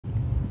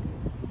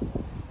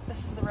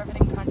This is the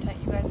riveting content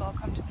you guys all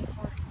come to me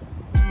for.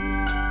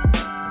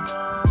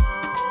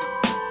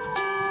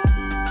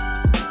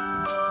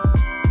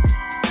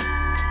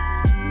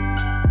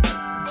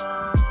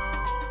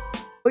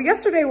 Well,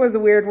 yesterday was a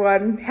weird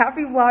one.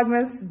 Happy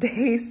Vlogmas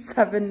day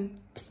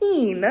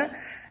 17.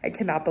 I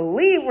cannot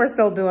believe we're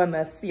still doing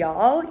this,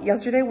 y'all.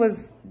 Yesterday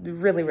was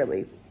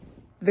really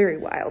very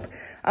wild.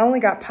 I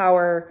only got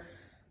power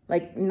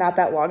like not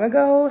that long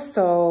ago,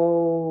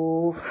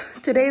 so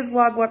today's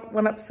vlog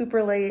went up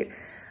super late.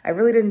 I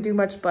really didn't do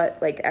much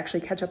but like actually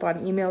catch up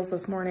on emails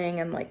this morning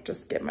and like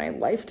just get my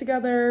life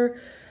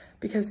together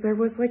because there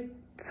was like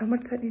so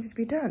much that needed to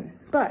be done.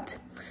 But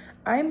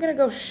I'm gonna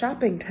go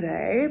shopping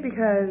today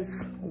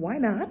because why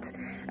not?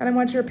 And I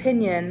want your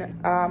opinion,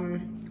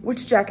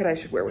 which jacket I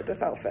should wear with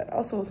this outfit.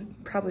 Also,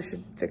 probably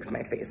should fix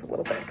my face a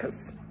little bit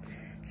because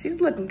she's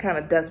looking kind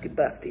of dusty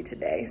busty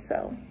today,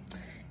 so.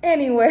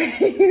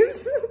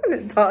 Anyways,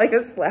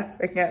 Dahlia's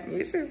laughing at me.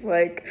 She's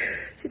like,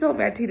 she told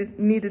me I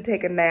need to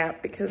take a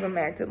nap because I'm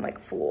acting like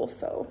a fool,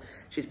 so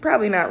she's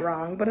probably not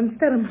wrong, but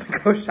instead I'm gonna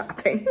go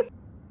shopping.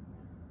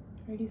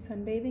 Are you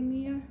sunbathing,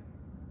 Mia?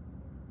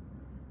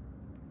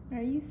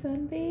 Are you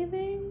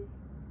sunbathing?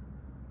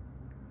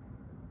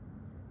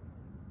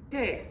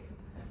 Okay,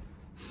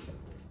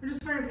 we're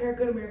just wearing a pair of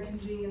Good American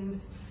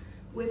jeans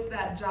with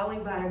that Jolly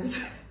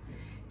Vibes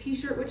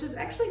t-shirt, which is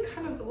actually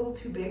kind of a little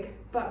too big,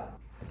 but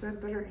is that a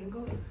better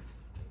angle?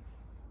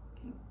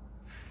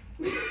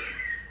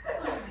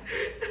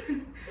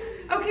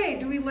 Okay,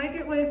 do we like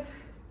it with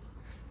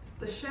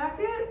the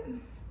jacket?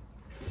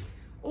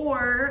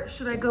 Or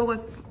should I go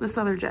with this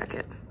other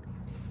jacket?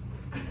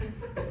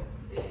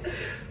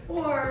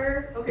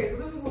 Or, okay, so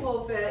this is the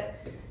whole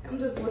fit. I'm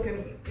just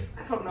looking,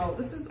 I don't know.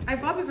 I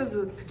bought this as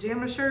a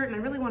pajama shirt and I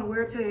really want to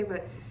wear it today,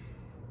 but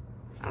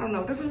I don't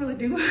know, it doesn't really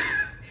do,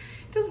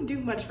 it doesn't do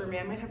much for me.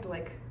 I might have to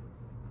like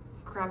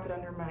crop it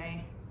under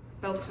my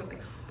belt or something.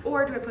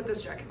 Or do I put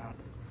this jacket on?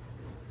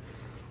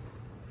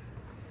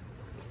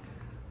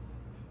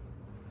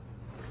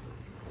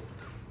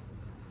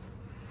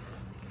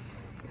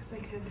 I guess I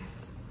could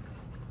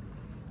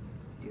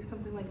do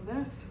something like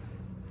this.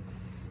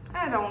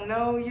 I don't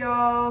know,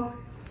 y'all.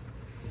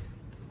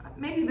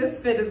 Maybe this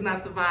fit is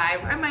not the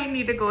vibe. I might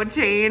need to go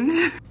change.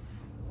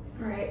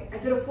 All right, I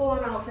did a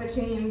full-on outfit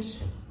change.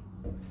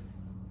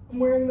 I'm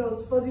wearing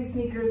those fuzzy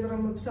sneakers that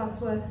I'm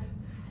obsessed with.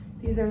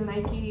 These are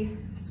Nike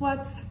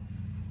sweats,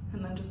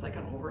 and then just like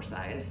an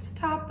oversized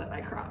top that I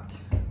cropped.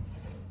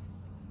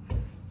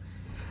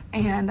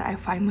 And I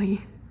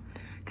finally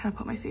kind of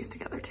put my face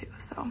together too,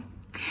 so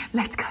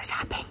let's go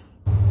shopping.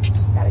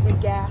 Gotta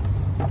get gas.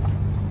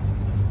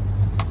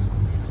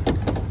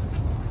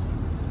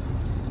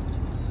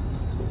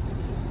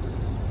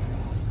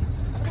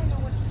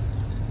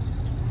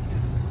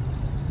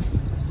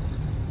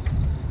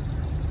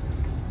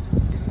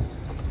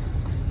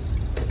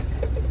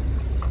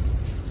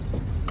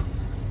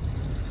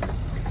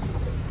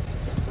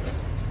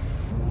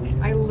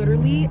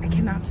 I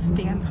cannot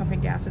stand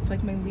pumping gas. It's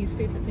like my least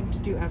favorite thing to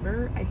do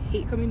ever. I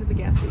hate coming to the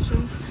gas station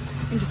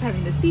and just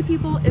having to see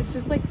people. It's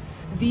just like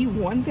the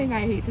one thing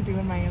I hate to do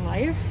in my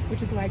life,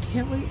 which is why I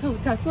can't wait till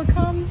Tesla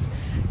comes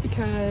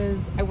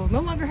because I will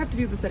no longer have to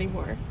do this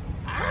anymore.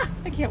 I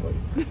can't wait.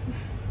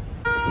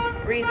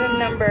 Reason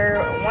number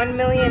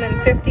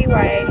 1,050,000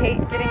 why I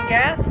hate getting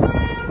gas.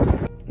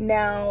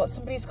 Now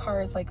somebody's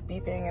car is like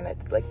beeping and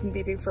it's like been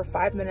beeping for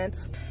 5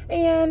 minutes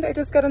and I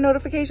just got a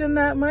notification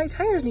that my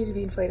tires need to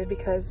be inflated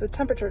because the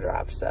temperature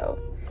dropped, so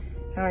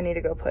now I need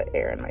to go put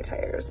air in my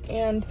tires.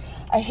 And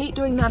I hate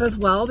doing that as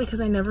well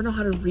because I never know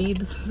how to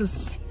read the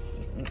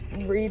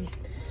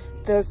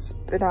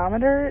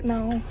speedometer.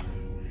 No,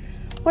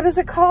 what is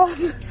it called?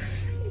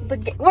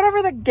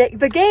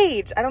 The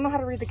gauge. I don't know how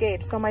to read the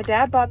gauge. So my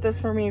dad bought this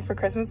for me for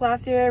Christmas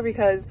last year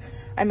because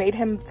I made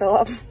him fill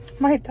up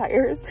my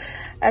tires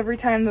every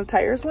time the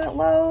tires went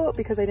low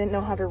because I didn't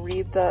know how to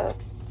read the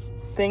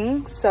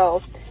thing.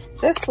 So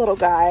this little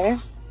guy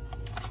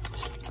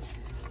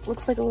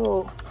looks like a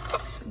little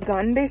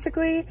gun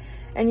basically,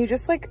 and you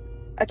just like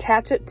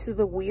attach it to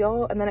the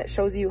wheel and then it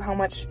shows you how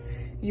much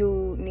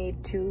you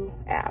need to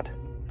add,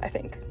 I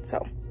think.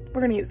 So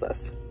we're gonna use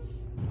this.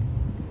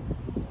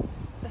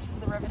 This is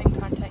the riveting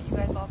content you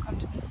guys all come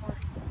to me for.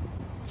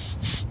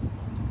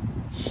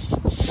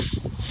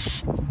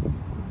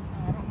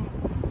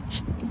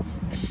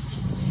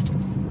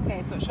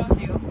 Okay, so it shows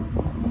you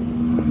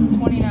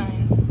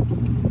 29.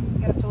 You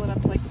gotta fill it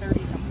up to like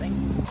 30 something.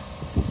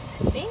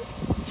 I think.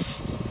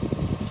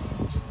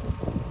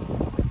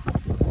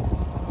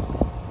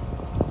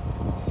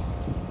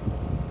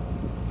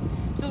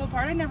 So the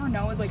part I never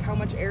know is like how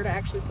much air to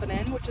actually put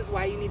in, which is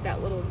why you need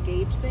that little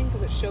gauge thing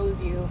because it shows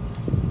you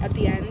at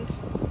the end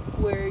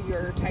where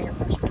your tire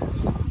pressure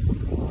is.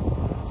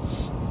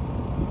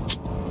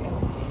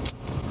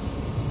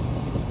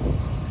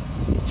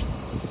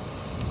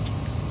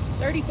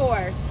 34.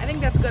 I think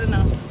that's good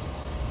enough.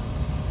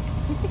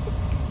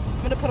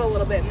 I'm gonna put a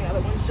little bit in the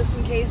other ones just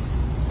in case.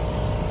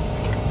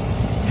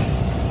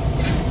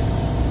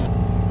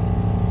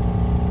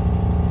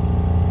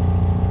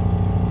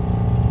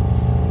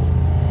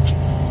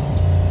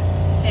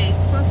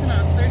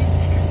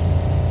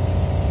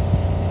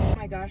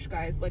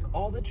 guys. Like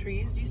all the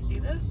trees, do you see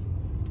this?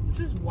 This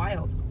is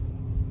wild.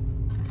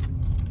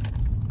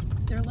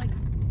 They're like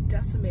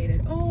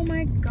decimated. Oh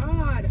my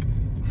God.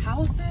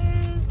 Houses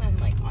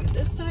and like on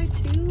this side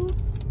too.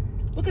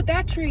 Look at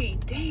that tree.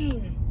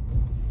 Dang.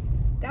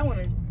 That one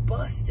is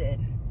busted.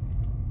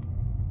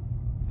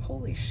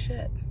 Holy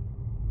shit.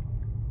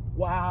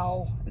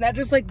 Wow. That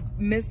just like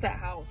missed that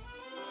house.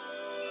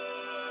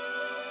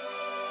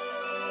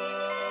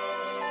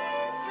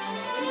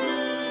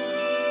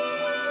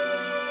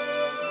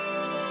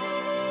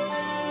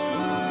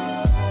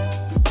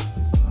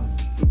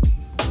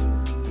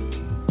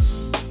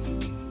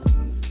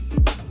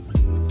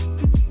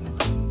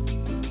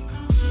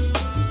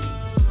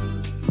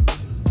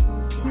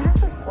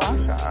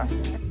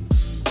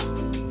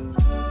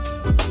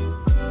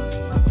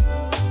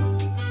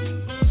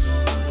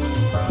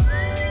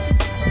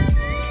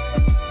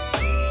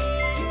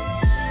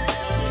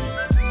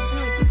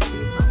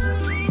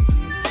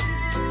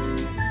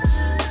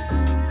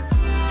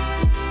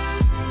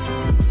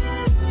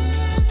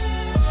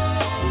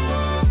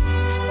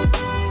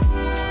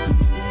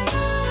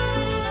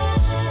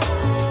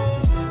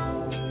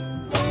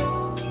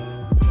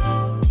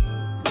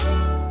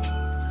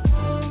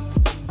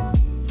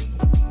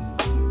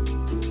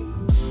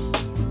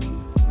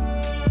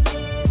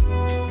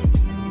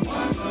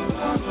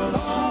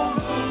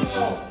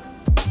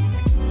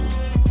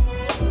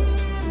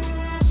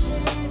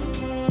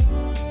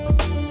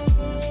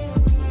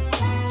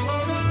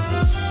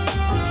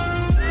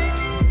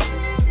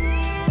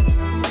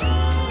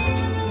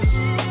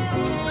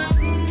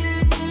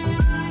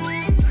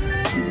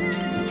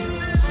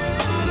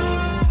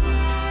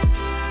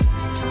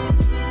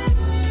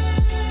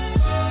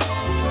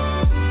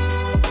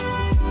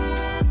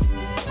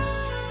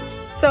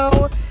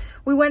 So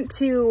we went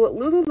to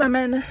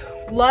Lululemon,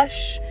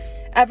 Lush,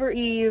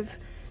 Evereve,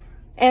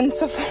 and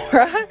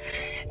Sephora,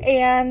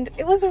 and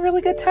it was a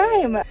really good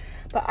time.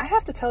 But I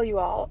have to tell you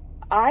all,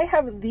 I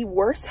have the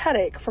worst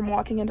headache from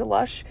walking into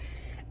Lush.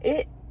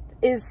 It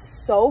is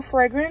so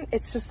fragrant.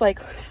 It's just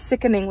like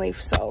sickeningly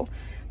so.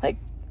 Like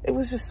it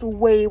was just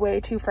way,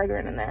 way too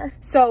fragrant in there.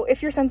 So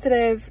if you're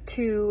sensitive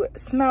to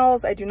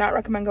smells, I do not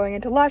recommend going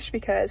into Lush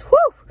because whew,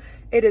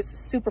 it is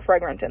super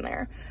fragrant in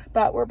there.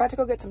 But we're about to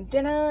go get some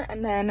dinner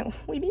and then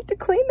we need to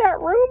clean that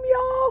room,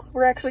 y'all.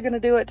 We're actually gonna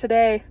do it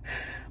today.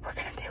 We're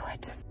gonna do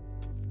it.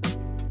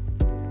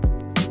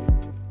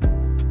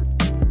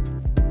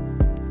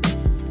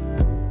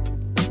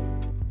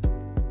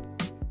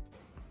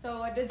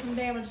 So I did some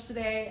damage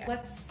today.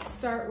 Let's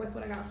start with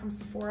what I got from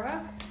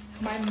Sephora.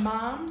 My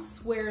mom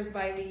swears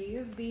by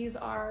these. These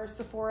are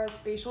Sephora's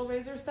facial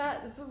razor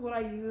set. This is what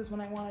I use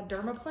when I want a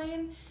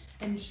dermaplane.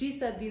 And she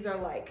said these are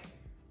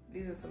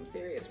some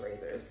serious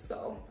razors.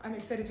 So I'm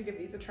excited to give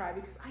these a try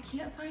because I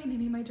can't find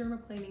any of my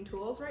dermaplaning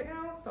tools right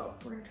now. So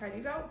we're gonna try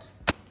these out.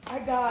 I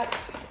got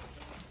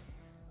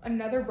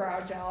another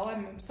brow gel.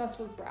 I'm obsessed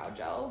with brow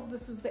gels.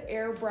 This is the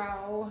Air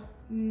Brow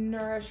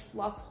Nourish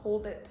Fluff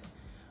Hold It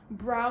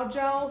brow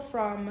gel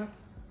from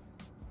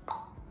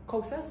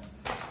Kosas.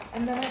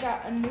 And then I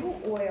got a new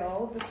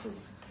oil. This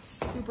was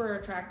super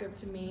attractive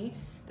to me.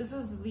 This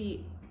is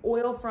the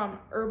oil from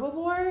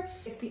Herbivore.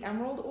 It's the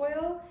emerald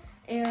oil.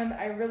 And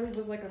I really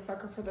was like a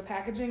sucker for the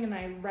packaging, and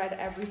I read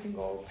every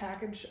single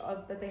package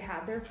that they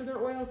had there for their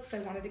oils because I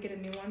wanted to get a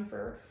new one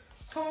for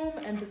home,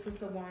 and this is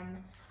the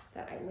one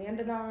that I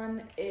landed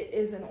on. It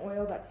is an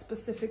oil that's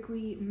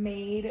specifically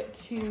made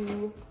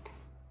to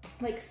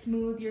like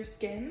smooth your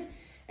skin,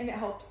 and it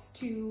helps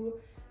to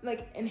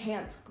like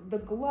enhance the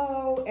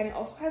glow, and it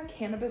also has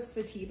cannabis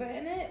sativa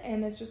in it,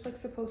 and it's just like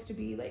supposed to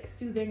be like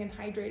soothing and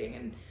hydrating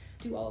and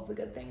do all of the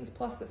good things.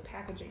 Plus this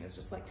packaging is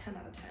just like 10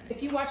 out of 10.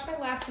 If you watched my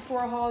last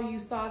Sephora haul, you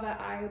saw that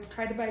I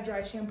tried to buy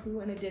dry shampoo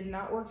and it did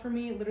not work for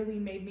me. It literally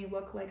made me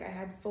look like I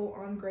had full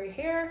on gray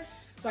hair.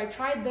 So I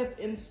tried this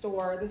in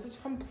store. This is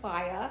from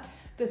Playa.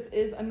 This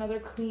is another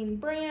clean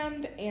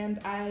brand, and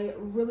I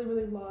really,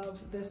 really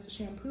love this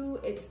shampoo.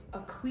 It's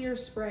a clear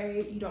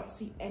spray. You don't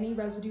see any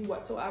residue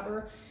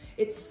whatsoever.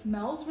 It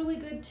smells really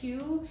good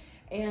too,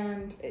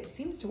 and it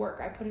seems to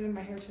work. I put it in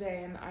my hair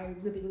today and I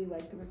really, really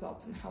like the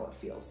results and how it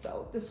feels.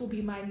 So this will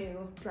be my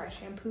new dry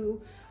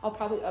shampoo. I'll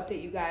probably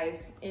update you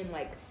guys in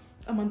like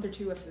a month or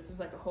two if this is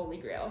like a holy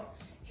grail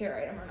hair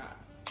item or not.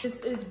 This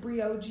is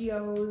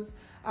Briogio's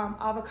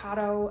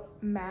avocado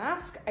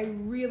mask. I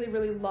really,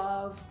 really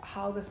love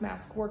how this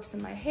mask works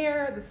in my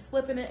hair. The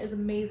slip in it is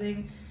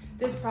amazing.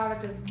 This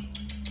product is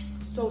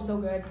so, so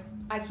good.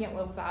 I can't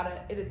live without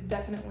it. It is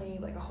definitely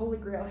like a holy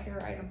grail hair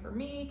item for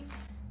me.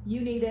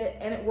 You need it,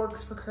 and it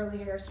works for curly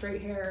hair,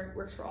 straight hair,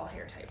 works for all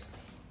hair types.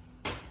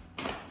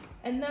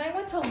 And then I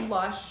went to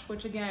Lush,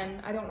 which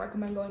again, I don't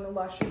recommend going to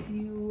Lush if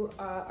you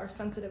are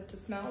sensitive to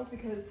smells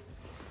because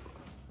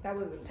that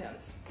was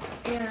intense.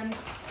 And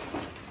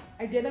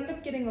I did end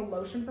up getting a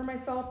lotion for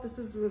myself. This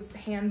is this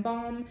hand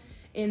balm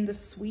in the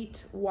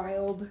sweet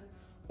wild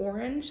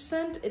orange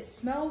scent. It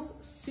smells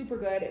super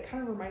good. It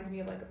kind of reminds me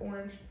of like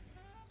orange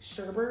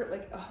sherbet.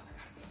 Like, oh my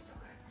God, it smells so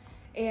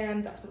good.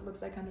 And that's what it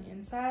looks like on the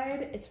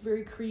inside. It's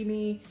very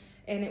creamy.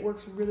 and it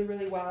works really,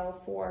 really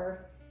well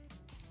for,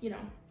 you know,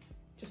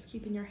 just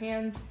keeping your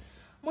hands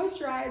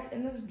moisturized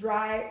in this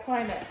dry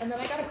climate. And then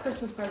I got a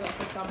Christmas present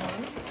for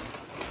someone,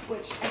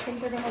 which I think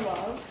they're gonna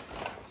love.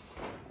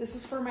 This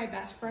is for my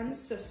best friend's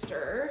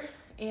sister,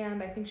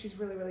 and I think she's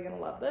really, really gonna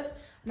love this.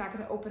 I'm not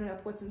gonna open it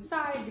up what's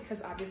inside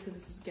because obviously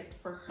this is a gift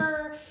for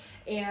her.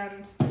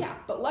 And yeah,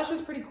 but Lush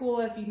is pretty cool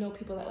if you know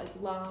people that like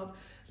love,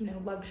 you know,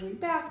 luxury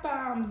bath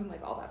bombs and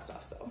like all that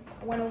stuff. So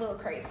I went a little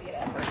crazy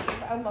at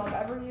Evereve. I love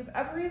Evereve.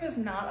 Evereve is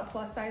not a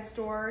plus size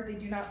store. They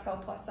do not sell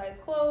plus size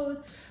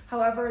clothes.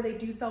 However, they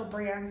do sell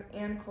brands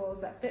and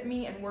clothes that fit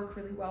me and work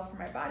really well for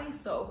my body.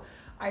 So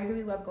I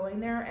really love going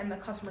there, and the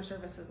customer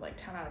service is like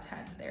 10 out of 10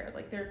 there.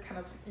 Like they're kind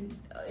of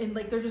in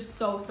like, they're just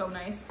so, so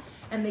nice.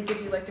 And they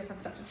give you like different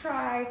stuff to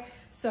try.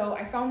 So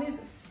I found these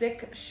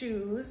sick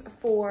shoes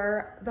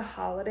for the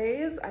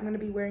holidays. I'm gonna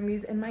be wearing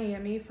these in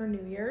Miami for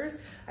New Year's.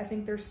 I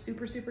think they're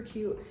super, super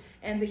cute.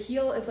 And the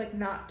heel is like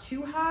not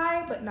too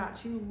high, but not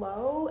too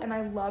low. And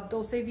I love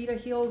Dolce Vita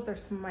heels. They're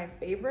some of my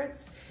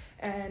favorites.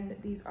 And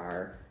these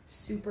are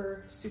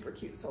super, super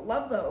cute. So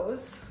love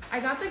those. I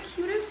got the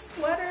cutest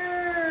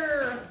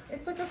sweater.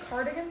 It's like a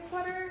cardigan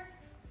sweater.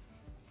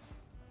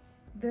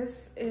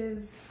 This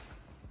is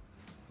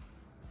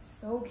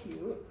so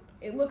cute.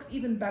 It looks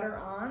even better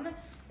on,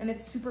 and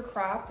it's super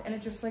cropped, and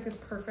it just like is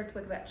perfect,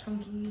 like that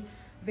chunky,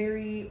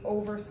 very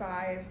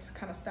oversized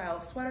kind of style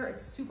of sweater.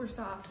 It's super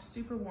soft,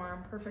 super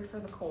warm, perfect for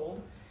the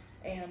cold,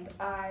 and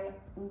I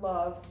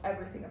love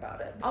everything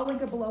about it. I'll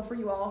link it below for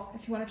you all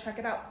if you want to check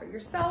it out for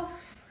yourself.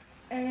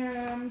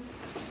 And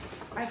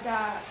I've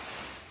got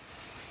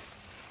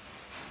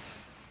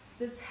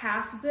this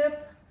half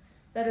zip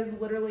that is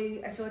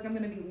literally, I feel like I'm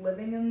gonna be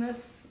living in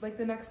this like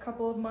the next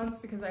couple of months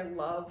because I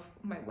love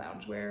my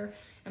loungewear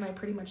and I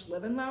pretty much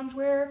live in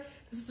loungewear.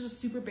 This is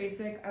just super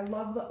basic. I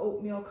love the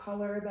oatmeal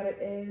color that it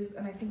is,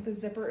 and I think the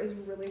zipper is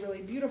really,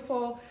 really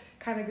beautiful.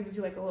 Kind of gives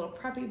you like a little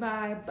preppy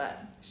vibe,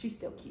 but she's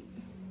still cute.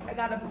 I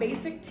got a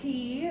basic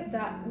tee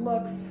that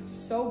looks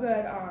so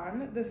good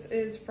on. This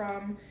is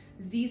from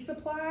Z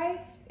Supply.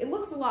 It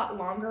looks a lot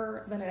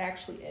longer than it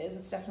actually is.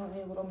 It's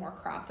definitely a little more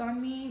cropped on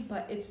me,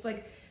 but it's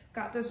like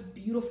got this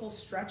beautiful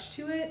stretch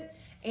to it,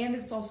 and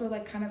it's also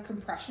like kind of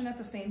compression at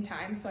the same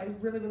time. So I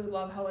really, really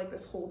love how like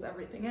this holds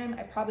everything in.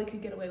 I probably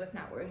could get away with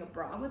not wearing a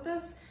bra with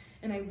this,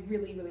 and I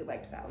really, really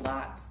liked that a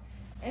lot.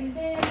 And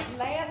then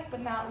last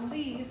but not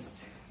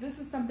least, this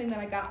is something that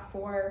I got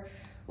for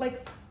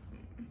like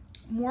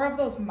more of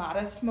those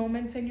modest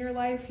moments in your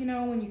life, you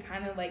know, when you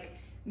kind of like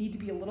need to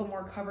be a little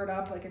more covered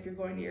up, like if you're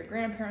going to your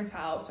grandparents'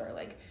 house or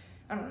like,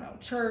 I don't know,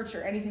 church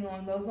or anything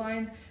along those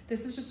lines.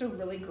 This is just a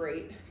really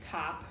great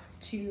top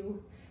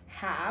to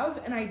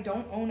have, and I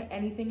don't own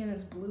anything in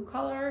this blue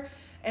color,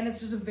 and it's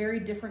just a very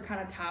different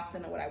kind of top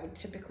than what I would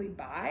typically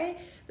buy.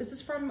 This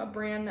is from a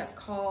brand that's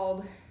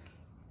called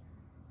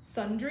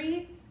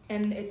Sundry,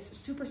 and it's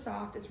super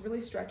soft. It's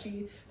really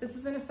stretchy. This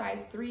is in a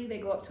size 3. They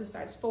go up to a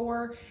size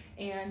 4,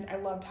 and I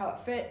loved how it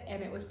fit,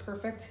 and it was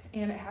perfect.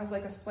 And it has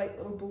like a slight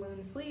little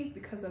balloon sleeve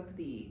because of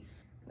the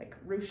like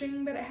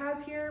ruching that it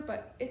has here,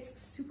 but it's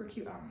super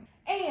cute on.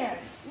 And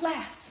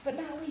last but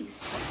not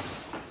least,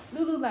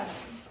 Lululemon.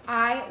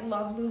 I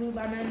love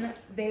Lululemon.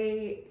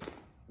 They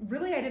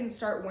really, I didn't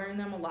start wearing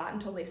them a lot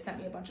until they sent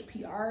me a bunch of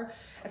PR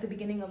at the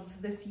beginning of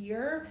this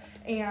year,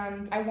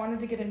 and I wanted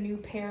to get a new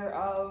pair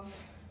of,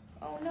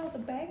 oh no, the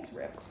bag's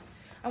ripped.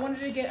 I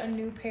wanted to get a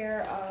new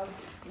pair of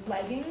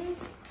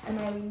leggings, and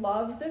I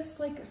love this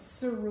like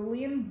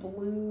cerulean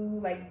blue,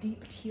 like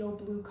deep teal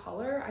blue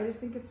color. I just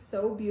think it's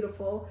so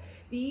beautiful.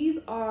 These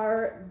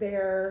are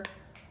their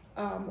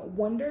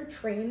Wonder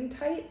Train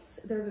tights.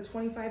 They're the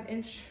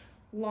 25-inch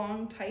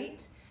long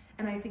tight,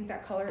 and I think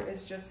that color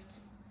is just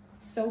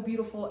so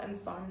beautiful and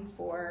fun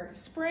for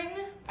spring.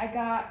 I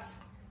got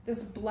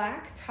this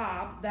black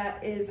top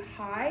that is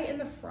high in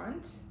the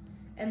front,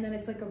 and then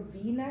it's like a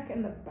V-neck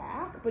in the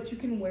back, but you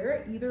can wear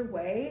it either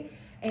way.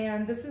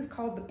 And this is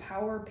called the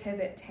Power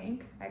Pivot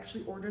Tank. I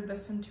actually ordered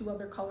this in 2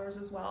 other colors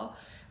as well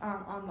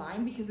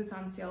online because it's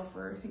on sale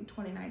for I think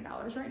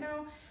 $29 right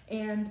now.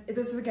 And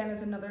this is, again,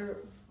 is another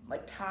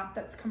like top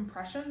that's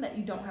compression that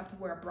you don't have to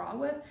wear a bra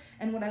with.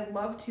 And what I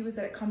love too is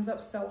that it comes up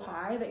so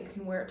high that you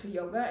can wear it to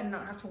yoga and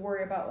not have to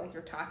worry about like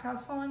your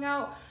tatas falling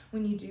out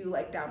when you do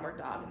like downward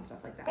dog and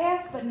stuff like that.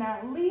 Last but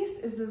not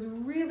least is this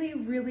really,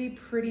 really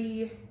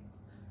pretty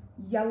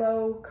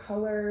yellow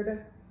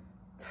colored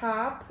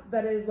top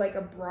that is like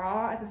a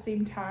bra at the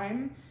same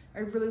time. I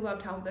really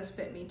loved how this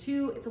fit me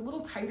too. It's a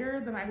little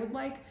tighter than I would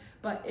like,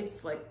 but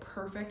it's like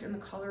perfect, and the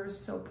color is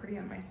so pretty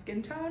on my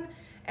skin tone.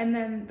 And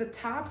then the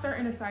tops are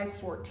in a size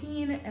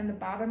 14 and the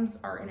bottoms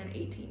are in an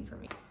 18 for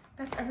me.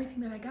 That's everything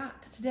that I got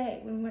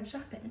today when we went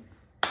shopping.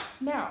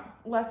 Now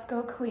let's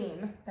go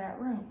clean that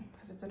room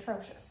because it's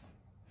atrocious.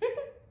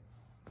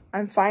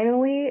 I'm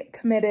finally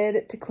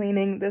committed to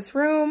cleaning this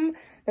room.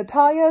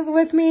 Natalia's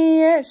with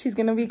me. She's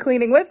gonna be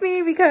cleaning with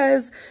me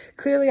because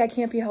clearly I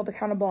can't be held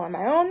accountable on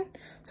my own.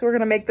 So we're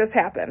gonna make this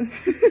happen.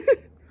 This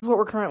is what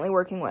we're currently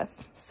working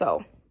with.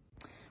 So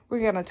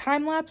we're gonna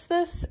time lapse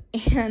this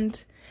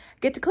and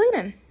get to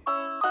cleaning.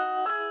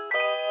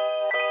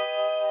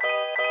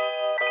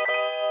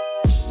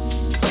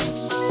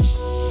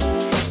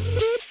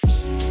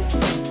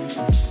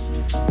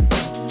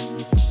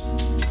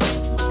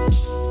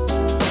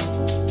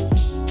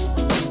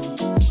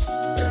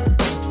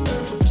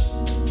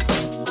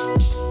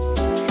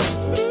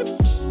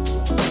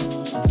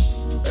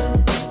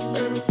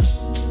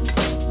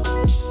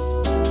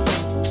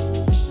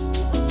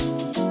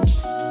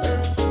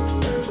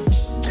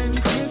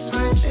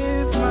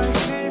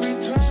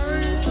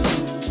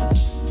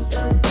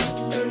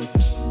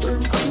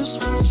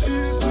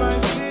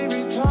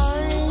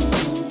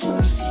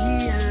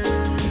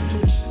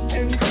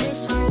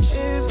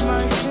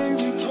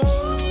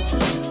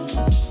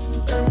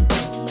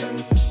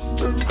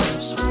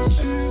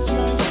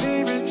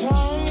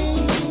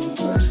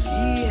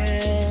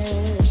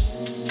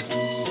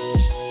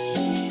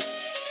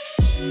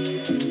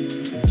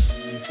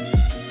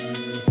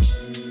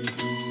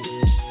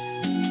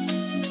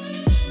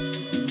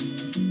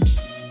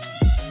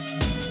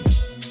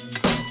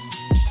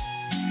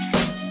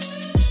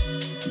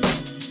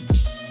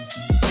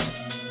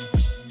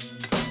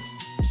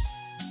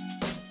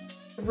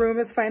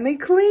 is finally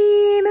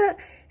clean.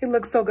 It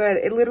looks so good.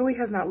 It literally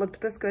has not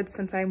looked this good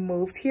since I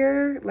moved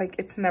here. Like,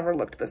 it's never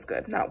looked this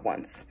good, not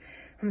once.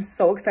 I'm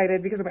so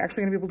excited because I'm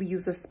actually gonna be able to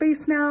use this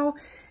space now.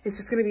 It's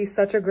just gonna be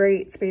such a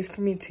great space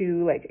for me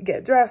to like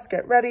get dressed,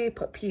 get ready,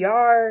 put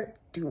PR,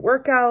 do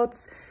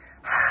workouts.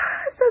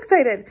 I'm so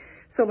excited.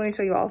 So let me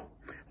show you all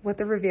what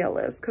the reveal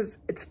is because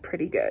it's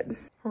pretty good.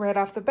 Right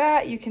off the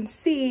bat, you can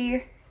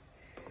see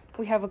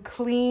we have a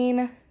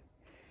clean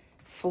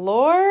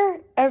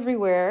floor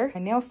everywhere. My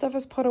nail stuff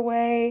is put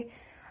away.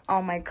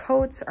 All my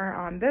coats are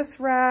on this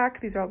rack.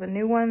 These are all the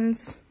new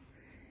ones.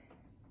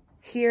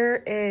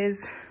 Here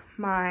is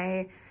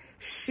my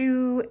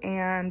shoe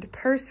and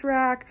purse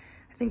rack.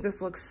 I think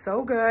this looks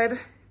so good.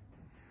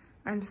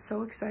 I'm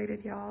so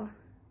excited, y'all.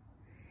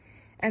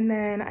 And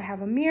then I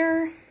have a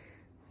mirror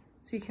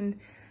so you can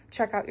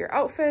check out your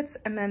outfits.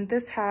 And then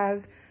this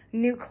has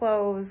new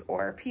clothes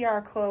or PR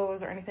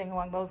clothes or anything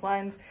along those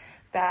lines.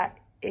 That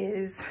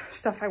is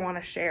stuff I want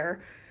to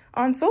share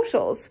on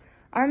socials.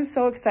 I'm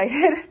so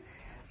excited.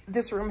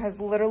 This room has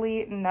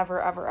literally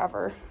never, ever,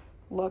 ever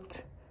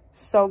looked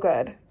so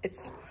good.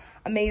 It's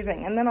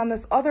amazing. And then on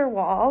this other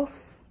wall,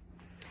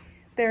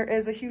 there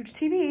is a huge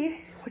TV,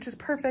 which is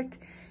perfect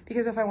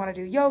because if I want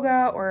to do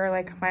yoga or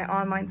like my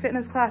online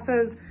fitness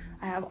classes,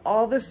 I have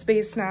all this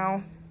space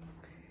now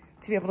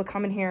to be able to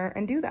come in here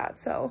and do that.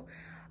 So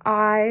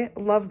I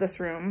love this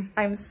room.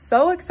 I'm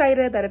so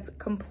excited that it's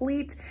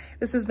complete.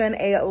 This has been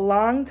a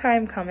long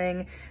time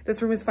coming.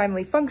 This room is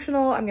finally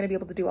functional. I'm gonna be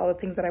able to do all the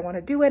things that I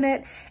wanna do in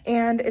it,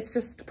 and it's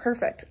just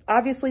perfect.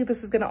 Obviously,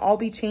 this is gonna all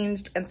be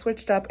changed and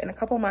switched up in a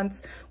couple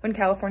months when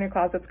California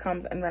Closets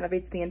comes and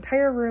renovates the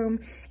entire room,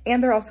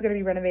 and they're also gonna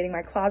be renovating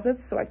my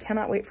closets, so I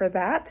cannot wait for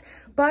that.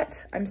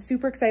 But I'm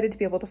super excited to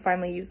be able to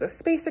finally use this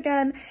space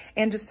again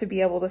and just to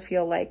be able to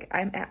feel like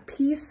I'm at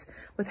peace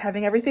with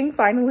having everything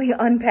finally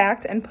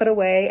unpacked and put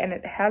away, and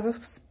it has a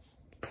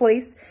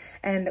place,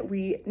 and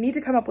we need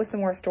to come up with some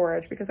more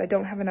storage because I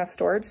don't have enough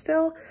storage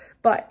still,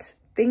 but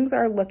things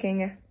are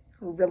looking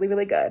really,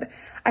 really good.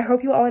 I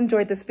hope you all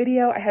enjoyed this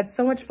video. I had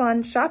so much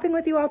fun shopping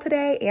with you all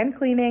today and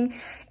cleaning,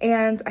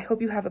 and I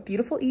hope you have a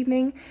beautiful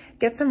evening.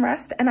 Get some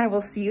rest, and I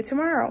will see you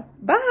tomorrow.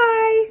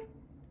 Bye!